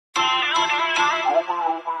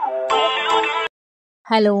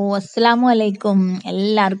Hello, അസ്സലാമു അലൈക്കും.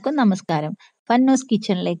 എല്ലാവർക്കും നമസ്കാരം. ഫന്നൂസ്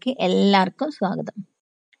കിച്ചണിലേക്ക് എല്ലാവർക്കും സ്വാഗതം.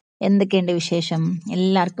 എന്തൊക്കെയുണ്ട് വിശേഷം?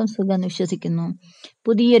 എല്ലാവർക്കും സുഖം വിശ്വസിക്കുന്നു.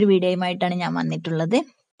 പുതിയൊരു വീഡിയോയുമായിട്ടാണ് ഞാൻ വന്നിട്ടുള്ളത്.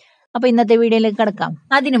 അപ്പോൾ ഇന്നത്തെ വീഡിയോയിലേക്ക് കിടക്കാം.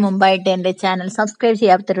 അതിനു മുമ്പായിട്ട് എൻ്റെ ചാനൽ സബ്സ്ക്രൈബ്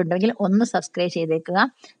ചെയ്യാത്തവരുണ്ടെങ്കിൽ ഒന്ന് സബ്സ്ക്രൈബ് ചെയ്തേക്കുക.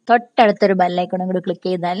 തൊട്ടടുത്തൊരു ബെല്ലൈക്കണും കൂടി ക്ലിക്ക്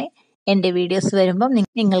ചെയ്താൽ എൻ്റെ വീഡിയോസ് വരുമ്പോൾ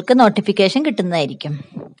നിങ്ങൾക്ക് നോട്ടിഫിക്കേഷൻ കിട്ടുന്നതായിരിക്കും.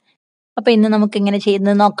 അപ്പോൾ ഇന്ന് നമുക്ക് എങ്ങനെ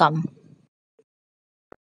ചെയ്യുന്നത് നോക്കാം.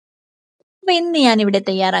 അപ്പോൾ ഇന്ന് ഞാനിവിടെ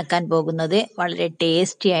തയ്യാറാക്കാൻ പോകുന്നത് വളരെ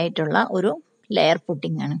ടേസ്റ്റി ആയിട്ടുള്ള ഒരു ലെയർ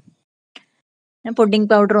പുഡിംഗ് ആണ്. പുഡിംഗ്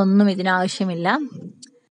പൗഡർ ഒന്നും ഇതിനാവശ്യമില്ല.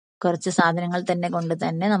 കുറച്ച് സാധനങ്ങൾ കൊണ്ട്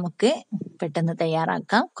തന്നെ നമുക്ക് പെട്ടെന്ന്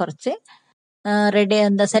തയ്യാറാക്കാം. കുറച്ച്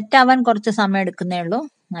സെറ്റ് ആവാൻ കുറച്ച് സമയം എടുക്കുന്നേ ഉള്ളൂ.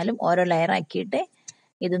 എന്നാലും ഓരോ ലെയർ ആക്കിയിട്ട്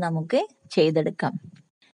ഇത് നമുക്ക് ചെയ്തെടുക്കാം.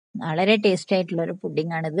 വളരെ ടേസ്റ്റി ആയിട്ടുള്ള ഒരു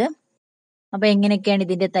പുഡിംഗ് ആണിത്. അപ്പോൾ എങ്ങനെയൊക്കെയാണ്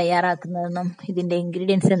ഇതിന്റെ തയ്യാറാക്കുന്നതെന്നും ഇതിന്റെ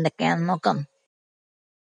ഇൻഗ്രീഡിയൻസ് എന്തൊക്കെയാണെന്ന് നോക്കാം.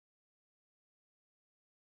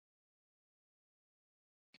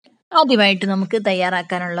 ആദ്യമായിട്ട് നമുക്ക്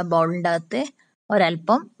തയ്യാറാക്കാനുള്ള ബൗളിൻ്റെ അകത്ത്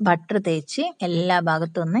ഒരല്പം ബട്ടർ തേച്ച് എല്ലാ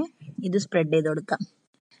ഭാഗത്തും ഒന്ന് ഇത് സ്പ്രെഡ് ചെയ്ത് കൊടുക്കാം.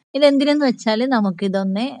 ഇതെന്തിനെന്ന് വെച്ചാൽ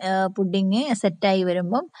നമുക്കിതൊന്ന് പുഡിങ് സെറ്റായി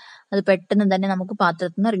വരുമ്പം അത് പെട്ടെന്ന് തന്നെ നമുക്ക്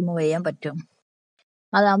പാത്രത്തിൽ നിന്ന് റിമൂവ് ചെയ്യാൻ പറ്റും.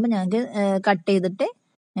 അതാകുമ്പോൾ ഞങ്ങൾക്ക് കട്ട് ചെയ്തിട്ട്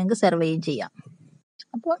ഞങ്ങൾക്ക് സെർവ് ചെയ്യുകയും ചെയ്യാം.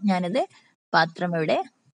 അപ്പോൾ ഞാനിത് പാത്രം ഇവിടെ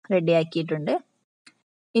റെഡിയാക്കിയിട്ടുണ്ട്.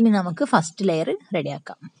 ഇനി നമുക്ക് ഫസ്റ്റ് ലെയർ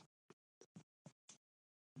റെഡിയാക്കാം.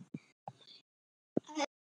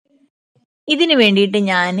 ഇതിന് വേണ്ടിയിട്ട്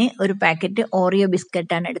ഞാൻ ഒരു പാക്കറ്റ് ഓറിയോ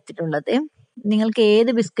ബിസ്ക്കറ്റാണ് എടുത്തിട്ടുള്ളത്. നിങ്ങൾക്ക്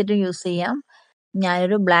ഏത് ബിസ്ക്കറ്റും യൂസ് ചെയ്യാം.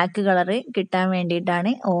 ഞാനൊരു ബ്ലാക്ക് കളറ് കിട്ടാൻ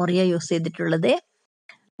വേണ്ടിയിട്ടാണ് ഓറിയോ യൂസ് ചെയ്തിട്ടുള്ളത്.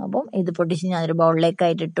 അപ്പം ഇത് പൊട്ടിച്ച് ഞാനൊരു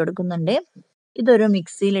ബൗളിലേക്കായിട്ട് ഇട്ട് കൊടുക്കുന്നുണ്ട്. ഇതൊരു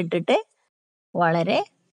മിക്സിയിലിട്ടിട്ട് വളരെ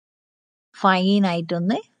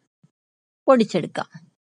ഫൈനായിട്ടൊന്ന് പൊടിച്ചെടുക്കാം.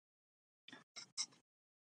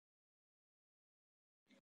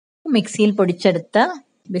 മിക്സിയിൽ പൊടിച്ചെടുത്ത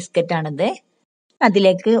ബിസ്ക്കറ്റാണിത്.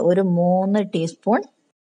 അതിലേക്ക് ഒരു 3 ടീസ്പൂൺ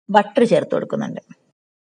ബട്ടർ ചേർത്ത് കൊടുക്കുന്നുണ്ട്.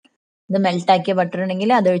 ഇത് മെൽട്ടാക്കിയ ബട്ടർ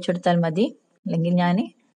ഉണ്ടെങ്കിൽ അത് ഒഴിച്ചെടുത്താൽ മതി. അല്ലെങ്കിൽ ഞാൻ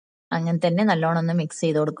അങ്ങനെ തന്നെ നല്ലോണം ഒന്ന് മിക്സ്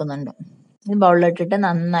ചെയ്ത് കൊടുക്കുന്നുണ്ട്. ഈ ബൗളിലിട്ടിട്ട്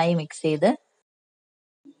നന്നായി മിക്സ്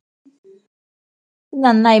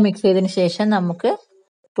ചെയ്തതിന് ശേഷം നമുക്ക്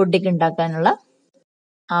പുഡിംഗ് ഉണ്ടാക്കാനുള്ള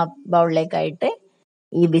ആ ബൗളിലേക്കായിട്ട്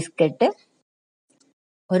ഈ ബിസ്ക്കറ്റ്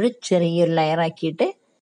ഒരു ചെറിയൊരു ലെയർ ആക്കിയിട്ട്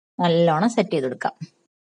നല്ലോണം സെറ്റ് ചെയ്ത് കൊടുക്കാം.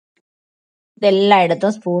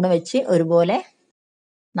 ഇതെല്ലായിടത്തും സ്പൂൺ വെച്ച് ഒരുപോലെ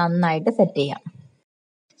നന്നായിട്ട് സെറ്റ് ചെയ്യാം.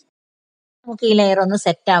 നമുക്ക് ഈ ലെയർ ഒന്ന്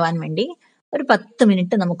സെറ്റ് ആവാൻ വേണ്ടി ഒരു 10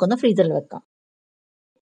 മിനിറ്റ് നമുക്കൊന്ന് ഫ്രീസറിൽ വെക്കാം.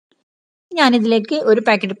 ഞാനിതിലേക്ക് ഒരു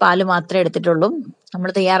പാക്കറ്റ് പാല് മാത്രമേ എടുത്തിട്ടുള്ളൂ.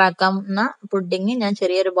 നമ്മൾ തയ്യാറാക്കാവുന്ന പുഡിംഗ് ഞാൻ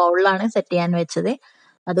ചെറിയൊരു ബൗളിലാണ് സെറ്റ് ചെയ്യാൻ വെച്ചത്.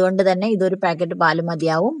 അതുകൊണ്ട് തന്നെ ഇതൊരു പാക്കറ്റ് പാല്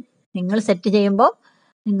മതിയാവും. നിങ്ങൾ സെറ്റ് ചെയ്യുമ്പോൾ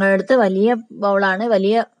നിങ്ങളുടെ അടുത്ത് വലിയ ബൗളാണ്,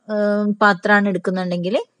 വലിയ പാത്രമാണ്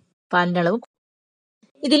എടുക്കുന്നുണ്ടെങ്കിൽ പാലിൻ്റെ അളവ്.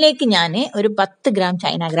 ഇതിലേക്ക് ഞാൻ ഒരു 10 ഗ്രാം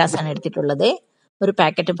ചൈന ഗ്രാസ് ആണ് എടുത്തിട്ടുള്ളത്. ഒരു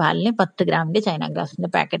പാക്കറ്റ് പാലിന് 10 ഗ്രാമിന്റെ ചൈന ഗ്രാസിന്റെ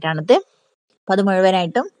പാക്കറ്റാണിത്. അപ്പം അത്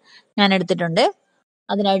മുഴുവനായിട്ടും ഞാൻ എടുത്തിട്ടുണ്ട്.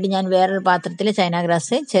 അതിനായിട്ട് ഞാൻ വേറൊരു പാത്രത്തിൽ ചൈന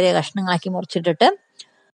ഗ്രാസ് ചെറിയ കഷ്ണങ്ങളാക്കി മുറിച്ചിട്ടിട്ട്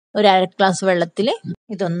ഒരു 1/2 ഗ്ലാസ് വെള്ളത്തിൽ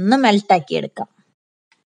ഇതൊന്ന് മെൽട്ടാക്കി എടുക്കാം.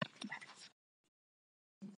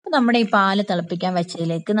 അപ്പം നമ്മുടെ ഈ പാല് തിളപ്പിക്കാൻ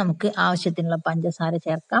വെച്ചതിലേക്ക് നമുക്ക് ആവശ്യത്തിനുള്ള പഞ്ചസാര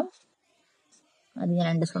ചേർക്കാം. അത് ഞാൻ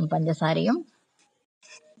 2 സ്പൂൺ പഞ്ചസാരയും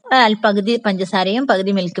പകുതി പഞ്ചസാരയും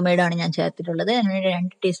പകുതി മിൽക്ക് മെയ്ഡുമാണ് ഞാൻ ചേർത്തിട്ടുള്ളത്.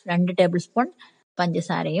 2 ടേബിൾ സ്പൂൺ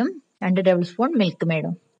പഞ്ചസാരയും 2 ടേബിൾ സ്പൂൺ മിൽക്ക്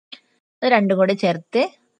മെയ്ഡും അത് രണ്ടും കൂടെ ചേർത്ത്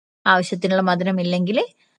ആവശ്യത്തിനുള്ള മധുരം ഇല്ലെങ്കിൽ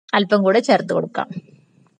അല്പം കൂടെ ചേർത്ത് കൊടുക്കാം.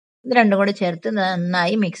 ഇത് രണ്ടും കൂടെ ചേർത്ത്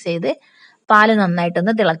നന്നായി മിക്സ് ചെയ്ത് പാല്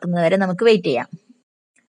നന്നായിട്ടൊന്ന് തിളക്കുന്നത് വരെ നമുക്ക് വെയിറ്റ് ചെയ്യാം.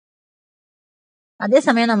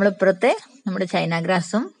 അതേസമയം നമ്മൾ ഇപ്പുറത്തെ നമ്മുടെ ചൈന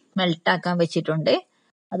ഗ്രാസും മെൽട്ടാക്കാൻ വെച്ചിട്ടുണ്ട്.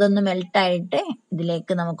 അതൊന്ന് മെൽട്ടായിട്ട്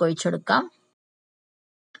ഇതിലേക്ക് നമുക്ക് ഒഴിച്ചെടുക്കാം.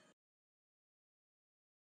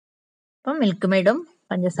 അപ്പം മിൽക്ക് മെയ്ഡും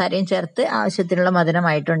പഞ്ചസാരയും ചേർത്ത് ആവശ്യത്തിനുള്ള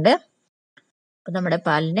മധുരമായിട്ടുണ്ട്. അപ്പം നമ്മുടെ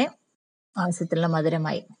പാലിന് ആവശ്യത്തിനുള്ള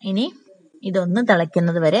മധുരമായി. ഇനി ഇതൊന്ന്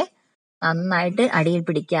തിളയ്ക്കുന്നത് വരെ നന്നായിട്ട് അടിയിൽ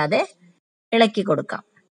പിടിക്കാതെ ഇളക്കി കൊടുക്കാം.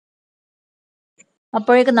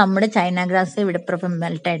 അപ്പോഴേക്കും നമ്മുടെ ചൈന ഗ്രാസ് ഇവിടെ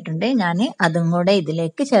മെൽട്ടായിട്ടുണ്ട്. ഞാൻ അതും കൂടെ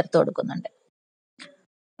ഇതിലേക്ക് ചേർത്ത് കൊടുക്കുന്നുണ്ട്.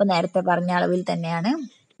 അപ്പൊ നേരത്തെ പറഞ്ഞ അളവിൽ തന്നെയാണ്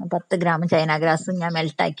 10 ഗ്രാം ചൈന ഗ്രാസും ഞാൻ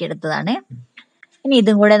മെൽട്ടാക്കി എടുത്തതാണ്. ഇനി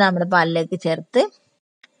ഇതും കൂടെ നമ്മുടെ പാലിലേക്ക് ചേർത്ത്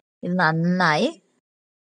ഇത് നന്നായി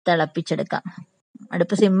തിളപ്പിച്ചെടുക്കാം.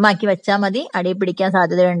 അടുപ്പ് സിമ്മാക്കി വെച്ചാൽ മതി, അടിയിൽ പിടിക്കാൻ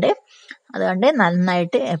സാധ്യതയുണ്ട്. അതുകൊണ്ട്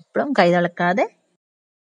നന്നായിട്ട് എപ്പോഴും കൈ തിളക്കാതെ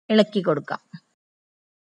ഇളക്കി കൊടുക്കാം.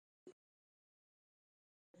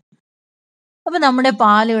 അപ്പൊ നമ്മുടെ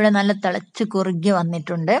പാൽ ഇവിടെ നല്ല തിളച്ച് കുറുകി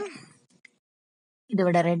വന്നിട്ടുണ്ട്.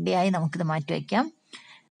 ഇതിവിടെ റെഡിയായി, നമുക്കിത് മാറ്റി വയ്ക്കാം.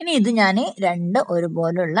 ഇനി ഇത് ഞാൻ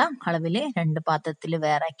ഒരുപോലുള്ള അളവിൽ 2 പാത്രത്തിൽ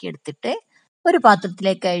വേറാക്കി എടുത്തിട്ട് ഒരു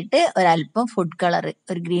പാത്രത്തിലേക്കായിട്ട് ഒരല്പം ഫുഡ് കളർ,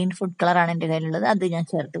 ഒരു ഗ്രീൻ ഫുഡ് കളറാണ് എൻ്റെ കയ്യിലുള്ളത്, അത് ഞാൻ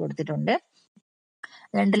ചേർത്ത് കൊടുത്തിട്ടുണ്ട്.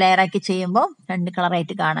 2 ലെയറാക്കി ചെയ്യുമ്പോൾ 2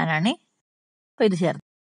 കളറായിട്ട് കാണാനാണ്. അപ്പോൾ ഇത് ചേർത്ത്.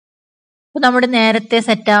 അപ്പോൾ നമ്മുടെ നേരത്തെ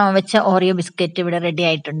സെറ്റ് വെച്ച ഓറിയോ ബിസ്ക്കറ്റ് ഇവിടെ റെഡി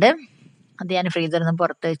ആയിട്ടുണ്ട്. അത് ഞാൻ ഫ്രീസറിൽ നിന്ന്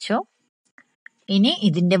പുറത്ത് വെച്ചു. ഇനി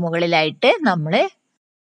ഇതിൻ്റെ മുകളിലായിട്ട് നമ്മൾ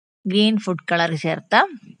ഗ്രീൻ ഫുഡ് കളർ ചേർത്ത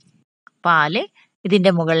പാല്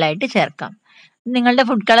ഇതിൻ്റെ മുകളിലായിട്ട് ചേർക്കാം. നിങ്ങളുടെ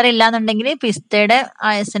ഫുഡ് കളർ ഇല്ലാന്നുണ്ടെങ്കിൽ പിസ്തയുടെ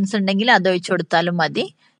എസൻസ് ഉണ്ടെങ്കിൽ അത് ഒഴിച്ചു കൊടുത്താലും മതി,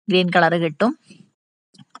 ഗ്രീൻ കളർ കിട്ടും.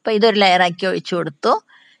 അപ്പോൾ ഇതൊരു ലെയറാക്കി ഒഴിച്ചു കൊടുത്തു.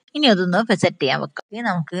 ഇനി അതൊന്ന് സെറ്റ് ചെയ്യാൻ വെക്കാം. ഇനി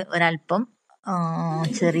നമുക്ക് ഒരല്പം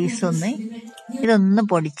ചെറീസ് ഇതൊന്ന്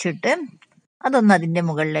പൊടിച്ചിട്ട് അതൊന്ന് അതിൻ്റെ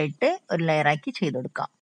മുകളിലായിട്ട് ഒരു ലെയറാക്കി ചെയ്ത് കൊടുക്കാം.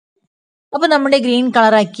 അപ്പോൾ നമ്മുടെ ഗ്രീൻ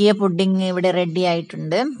കളറാക്കിയ പുഡിങ് ഇവിടെ റെഡി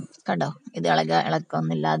ആയിട്ടുണ്ട്. കണ്ടോ, ഇത്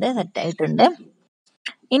ഇളക്കൊന്നുമില്ലാതെ സെറ്റായിട്ടുണ്ട്.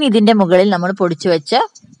 ഇനി ഇതിൻ്റെ മുകളിൽ നമ്മൾ പൊടിച്ചു വെച്ച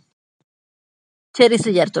ചെറീസ്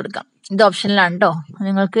ചേർത്ത് കൊടുക്കാം. ഇത് ഓപ്ഷനിലാണ് കേട്ടോ.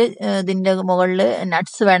 നിങ്ങൾക്ക് ഇതിൻ്റെ മുകളിൽ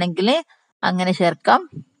നട്ട്സ് വേണമെങ്കിൽ അങ്ങനെ ചേർക്കാം,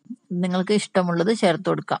 നിങ്ങൾക്ക് ഇഷ്ടമുള്ളത് ചേർത്ത്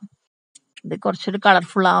കൊടുക്കാം. ഇത് കുറച്ചൊരു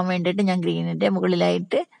കളർഫുൾ ആവാൻ വേണ്ടിയിട്ട് ഞാൻ ഗ്രീനിൻ്റെ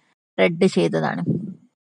മുകളിലായിട്ട് റെഡ് ചെയ്തതാണ്.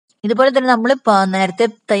 ഇതുപോലെ തന്നെ നമ്മൾ നേരത്തെ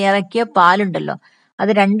തയ്യാറാക്കിയ പാലുണ്ടല്ലോ,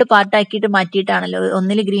 അത് 2 പാർട്ടാക്കിയിട്ട് മാറ്റിയിട്ടാണല്ലോ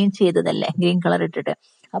ഒന്നിൽ ഗ്രീൻ ചെയ്തതല്ലേ, ഗ്രീൻ കളർ ഇട്ടിട്ട്.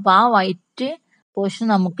 അപ്പോൾ ആ വൈറ്റ് പോർഷൻ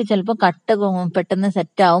നമുക്ക് ചിലപ്പോൾ പെട്ടെന്ന്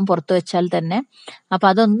സെറ്റ് ആവും പുറത്ത് വെച്ചാൽ തന്നെ. അപ്പം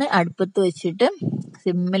അതൊന്ന് അടുപ്പത്ത് വെച്ചിട്ട്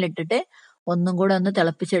സിമ്മിലിട്ടിട്ട് ഒന്നും കൂടെ ഒന്ന്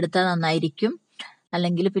തിളപ്പിച്ചെടുത്താൽ നന്നായിരിക്കും.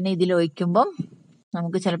 അല്ലെങ്കിൽ പിന്നെ ഇതിൽ ഒഴിക്കുമ്പം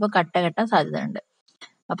നമുക്ക് ചിലപ്പോൾ കെട്ടാൻ സാധ്യതയുണ്ട്.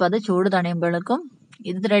 അപ്പം അത് ചൂട് തണിയുമ്പോഴേക്കും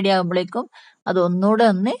ഇത് റെഡി ആകുമ്പോഴേക്കും അത് ഒന്നുകൂടെ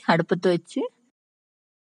ഒന്ന് അടുപ്പത്ത് വെച്ച്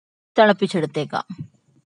തിളപ്പിച്ചെടുത്തേക്കാം.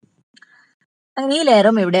 ഈ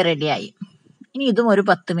ലെയറും ഇവിടെ റെഡിയായി. ഇനി ഇതും ഒരു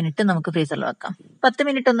 10 മിനിറ്റ് നമുക്ക് ഫ്രീസറിൽ വെക്കാം. 10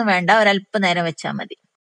 മിനിറ്റ് ഒന്നും വേണ്ട, ഒരല്പം നേരം വെച്ചാൽ മതി.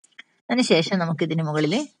 അതിനുശേഷം നമുക്ക് ഇതിന്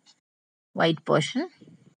മുകളിൽ വൈറ്റ് പോർഷൻ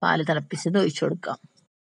പാല് തിളപ്പിച്ചത് ഒഴിച്ചു കൊടുക്കാം.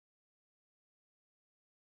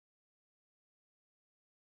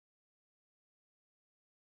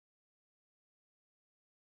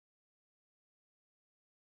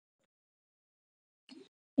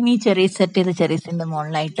 ഇനി ചെറീസ് സെറ്റ് ചെയ്ത ചെറീസിന്റെ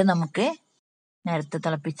മുകളിലായിട്ട് നമുക്ക് നേരത്തെ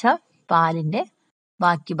തിളപ്പിച്ച പാലിന്റെ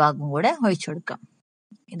ബാക്കി ഭാഗം കൂടെ ഒഴിച്ചു കൊടുക്കാം.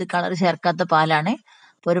 ഇത് കളർ ചേർക്കാത്ത പാലാണ്.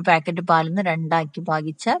 ഒരു പാക്കറ്റ് പാലിൽ നിന്ന് 2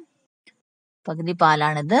 ഭാഗിച്ച പകുതി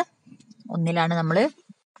പാലാണിത്. ഒന്നിലാണ് നമ്മൾ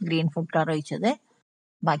ഗ്രീൻ ഫുഡ് കളർ ഒഴിച്ചത്,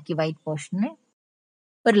 ബാക്കി വൈറ്റ് പോർഷന്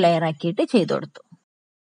ഒരു ലെയർ ആക്കിയിട്ട് ചെയ്ത് കൊടുത്തു.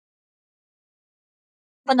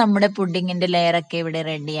 അപ്പൊ നമ്മുടെ പുഡിങ്ങിന്റെ ലെയറൊക്കെ ഇവിടെ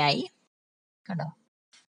റെഡിയായി. കണ്ടോ,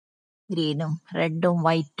 ഗ്രീനും റെഡും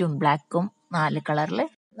വൈറ്റും ബ്ലാക്കും 4 കളറിൽ.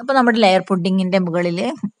 അപ്പൊ നമ്മുടെ ലെയർ പുഡിങ്ങിന്റെ മുകളിൽ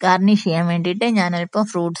ഗാർണിഷ് ചെയ്യാൻ വേണ്ടിയിട്ട് ഞാൻ അല്പം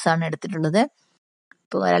ഫ്രൂട്ട്സ് ആണ് എടുത്തിട്ടുള്ളത്.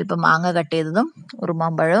 ഇപ്പോൾ ഒരല്പം മാങ്ങ കട്ട് ചെയ്തതും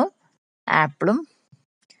ഉറുമാമ്പഴവും ആപ്പിളും,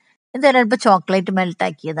 ഇതൊരല്പം ചോക്ലേറ്റ് മെൽറ്റ്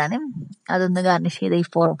ആക്കിയതാണ്. അതൊന്ന് ഗാർണിഷ് ചെയ്ത് ഈ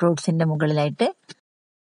 4 ഫ്രൂട്ട്സിന്റെ മുകളിലായിട്ട്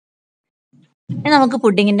നമുക്ക്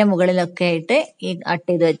പുഡിങ്ങിന്റെ മുകളിലൊക്കെ ആയിട്ട് ഈ കട്ട്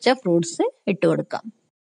ചെയ്ത് വെച്ച ഫ്രൂട്ട്സ് ഇട്ട് കൊടുക്കാം.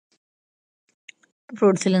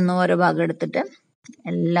 ഫ്രൂട്ട്സിൽ നിന്ന് ഓരോ ഭാഗം എടുത്തിട്ട്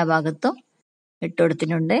എല്ലാ ഭാഗത്തും ഇട്ട്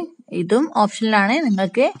കൊടുത്തിട്ടുണ്ട്. ഇതും ഓപ്ഷനിലാണ്.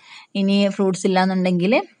 നിങ്ങൾക്ക് ഇനി ഫ്രൂട്ട്സ്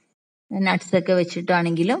ഇല്ലാന്നുണ്ടെങ്കിൽ നട്ട്സ് ഒക്കെ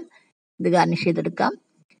വെച്ചിട്ടാണെങ്കിലും ഇത് ഗാർണിഷ് ചെയ്തെടുക്കാം.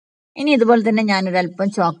 ഇനി ഇതുപോലെ തന്നെ ഞാനൊരല്പം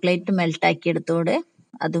ചോക്ലേറ്റ് മെൽറ്റ് ആക്കി എടുത്തോടെ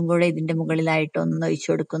അതും കൂടെ ഇതിന്റെ മുകളിലായിട്ട് ഒന്ന് ഒഴിച്ചു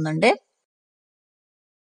കൊടുക്കുന്നുണ്ട്.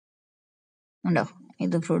 ഉണ്ടോ,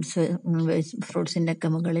 ഇത് ഫ്രൂട്ട്സിന്റെ ഒക്കെ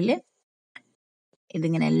മുകളിൽ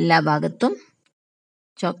ഇതിങ്ങനെ എല്ലാ ഭാഗത്തും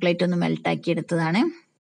ചോക്ലേറ്റ് ഒന്ന് മെൽറ്റ് ആക്കി എടുത്തതാണ്.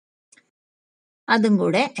 അതും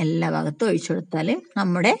കൂടെ എല്ലാ ഭാഗത്തും ഒഴിച്ചു കൊടുത്താൽ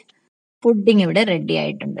നമ്മുടെ പുഡിങ് ഇവിടെ റെഡി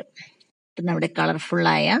ആയിട്ടുണ്ട്. നമ്മുടെ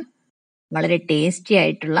കളർഫുള്ളായ വളരെ ടേസ്റ്റി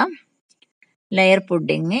ആയിട്ടുള്ള ലെയർ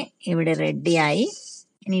പുഡിങ് ഇവിടെ റെഡിയായി.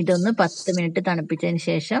 ഇനി ഇതൊന്ന് 10 മിനിറ്റ് തണുപ്പിച്ചതിന്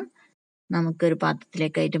ശേഷം നമുക്കൊരു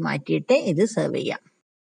പാത്രത്തിലേക്കായിട്ട് മാറ്റിയിട്ട് ഇത് സെർവ് ചെയ്യാം.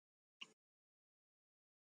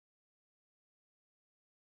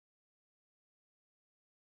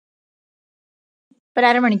 ഒരു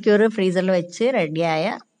അരമണിക്കൂർ ഫ്രീസറിൽ വെച്ച് റെഡിയായ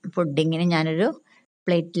പുഡിങ്ങിന് ഞാനൊരു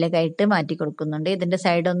പ്ലേറ്റിലേക്കായിട്ട് മാറ്റി കൊടുക്കുന്നുണ്ട്. ഇതിന്റെ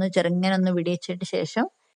സൈഡ് ഒന്ന് ചെറുങ്ങനെ ഒന്ന് വിടിയിച്ചിട്ട് ശേഷം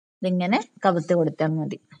ഇതിങ്ങനെ കവുത്തി കൊടുത്താൽ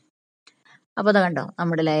മതി. അപ്പോൾ അത് കണ്ടോ,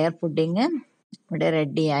 നമ്മുടെ ലെയർ പുഡിങ് ഇവിടെ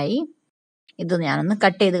റെഡിയായി. ഇത് ഞാനൊന്ന്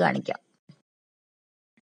കട്ട് ചെയ്ത് കാണിക്കാം.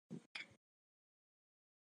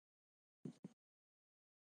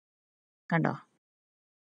 കണ്ടോ,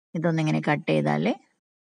 ഇതൊന്നിങ്ങനെ കട്ട് ചെയ്താൽ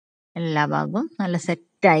എല്ലാ ഭാഗവും നല്ല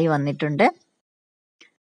സെറ്റായി വന്നിട്ടുണ്ട്.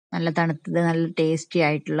 നല്ല തണുത്തത്, നല്ല ടേസ്റ്റി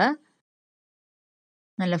ആയിട്ടുള്ള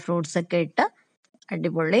നല്ല ഫ്രൂട്ട്സ് ഒക്കെ ഇട്ട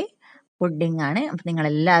അടിപൊളി പുഡിംഗ് ആണ്. അപ്പം നിങ്ങൾ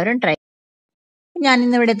എല്ലാവരും ട്രൈ. ഞാൻ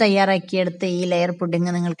ഇന്നിവിടെ തയ്യാറാക്കിയെടുത്ത ഈ ലെയർ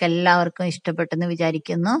പുഡിംഗ് നിങ്ങൾക്ക് എല്ലാവർക്കും ഇഷ്ടപ്പെട്ടെന്ന്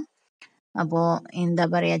വിചാരിക്കുന്നു. അപ്പോൾ എന്താ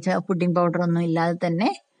പറയുക, പുഡിംഗ് പൗഡർ ഒന്നും ഇല്ലാതെ തന്നെ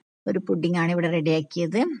ഒരു പുഡിംഗ് ആണ് ഇവിടെ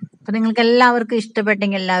റെഡിയാക്കിയത്. അപ്പം നിങ്ങൾക്ക് എല്ലാവർക്കും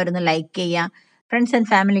ഇഷ്ടപ്പെട്ടെങ്കിൽ എല്ലാവരും ഒന്ന് ലൈക്ക് ചെയ്യുക, ഫ്രണ്ട്സ് ആൻഡ്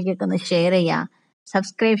ഫാമിലിക്കൊക്കെ ഒന്ന് ഷെയർ ചെയ്യുക,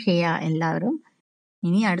 സബ്സ്ക്രൈബ് ചെയ്യുക എല്ലാവരും.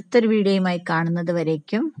 ഇനി അടുത്തൊരു വീഡിയോയുമായി കാണുന്നത്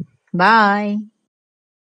വരേക്കും ബായ്.